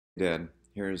Did.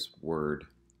 Here's Word,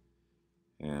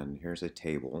 and here's a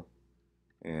table.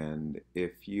 And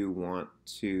if you want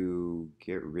to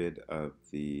get rid of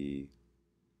the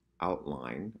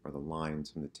outline or the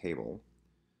lines from the table,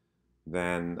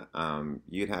 then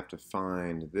you'd have to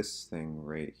find this thing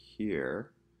right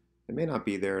here. It may not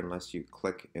be there unless you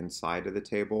click inside of the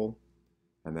table,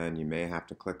 and then you may have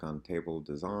to click on table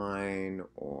design,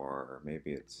 or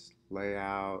maybe it's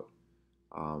layout.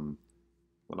 Um,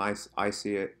 when I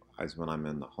see it as when I'm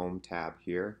in the home tab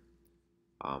here.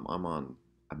 I'm on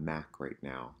a Mac right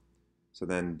now. So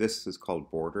then this is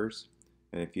called borders.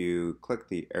 And if you click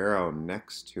the arrow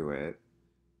next to it,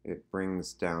 it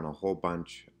brings down a whole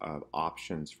bunch of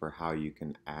options for how you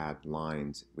can add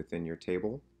lines within your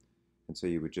table. And so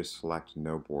you would just select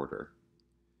no border.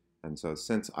 And so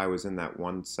since I was in that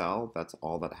one cell, that's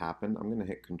all that happened. I'm going to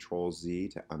hit Control Z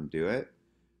to undo it.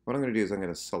 What I'm going to do is I'm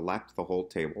going to select the whole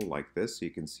table like this so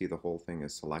you can see the whole thing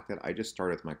is selected. I just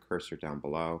started with my cursor down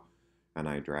below and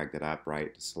I dragged it up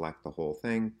right to select the whole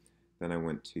thing. Then I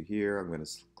went to here, I'm going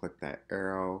to click that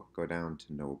arrow, go down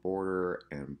to no border,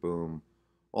 and boom,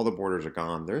 all the borders are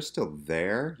gone. They're still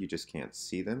there, you just can't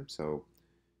see them, so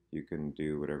you can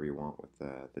do whatever you want with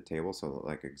the table. So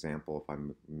like example, if I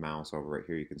mouse over right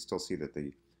here, you can still see that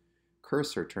the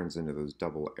cursor turns into those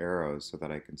double arrows so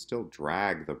that I can still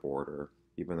drag the border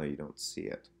even though you don't see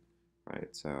it, right?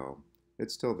 So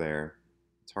it's still there.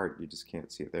 It's hard, you just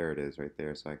can't see it. There it is right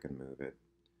there, so I can move it.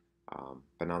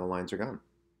 But now the lines are gone.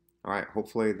 All right,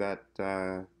 hopefully that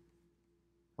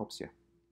helps you.